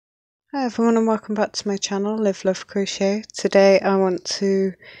Hi everyone and welcome back to my channel, LiveLoveCrochet. Today I want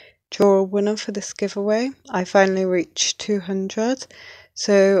to draw a winner for this giveaway. I finally reached 200.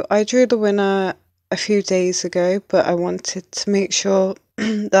 So I drew the winner a few days ago, but I wanted to make sure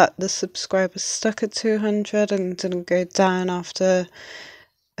that the subscribers stuck at 200 and didn't go down after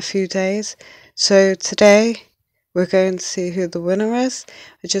a few days. So today we're going to see who the winner is.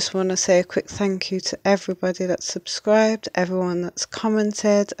 I just want to say a quick thank you to everybody that's subscribed, everyone that's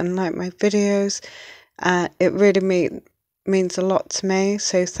commented and liked my videos. It really means a lot to me,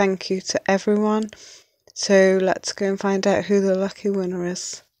 so thank you to everyone. So let's go and find out who the lucky winner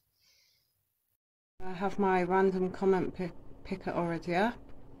is. I have my random comment picker already up,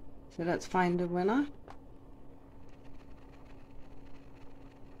 so let's find a winner.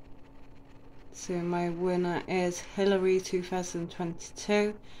 So my winner is Hillary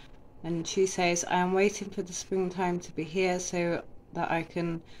 2022, and she says, I am waiting for the springtime to be here so that I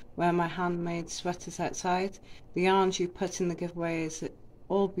can wear my handmade sweaters outside. The yarns you put in the giveaway is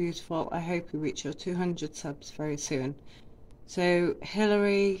all beautiful. I hope you reach your 200 subs very soon. So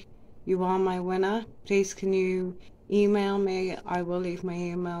Hillary, you are my winner. Please can you email me? I will leave my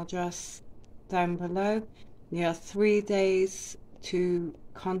email address down below. You have 3 days to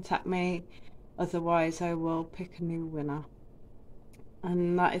contact me. Otherwise I will pick a new winner.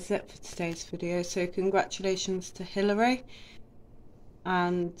 And that is it for today's video. So congratulations to Hillary,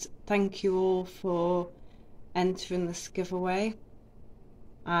 and thank you all for entering this giveaway,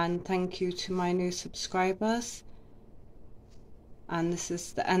 and thank you to my new subscribers. And this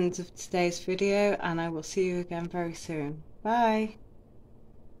is the end of today's video, and I will see you again very soon. Bye.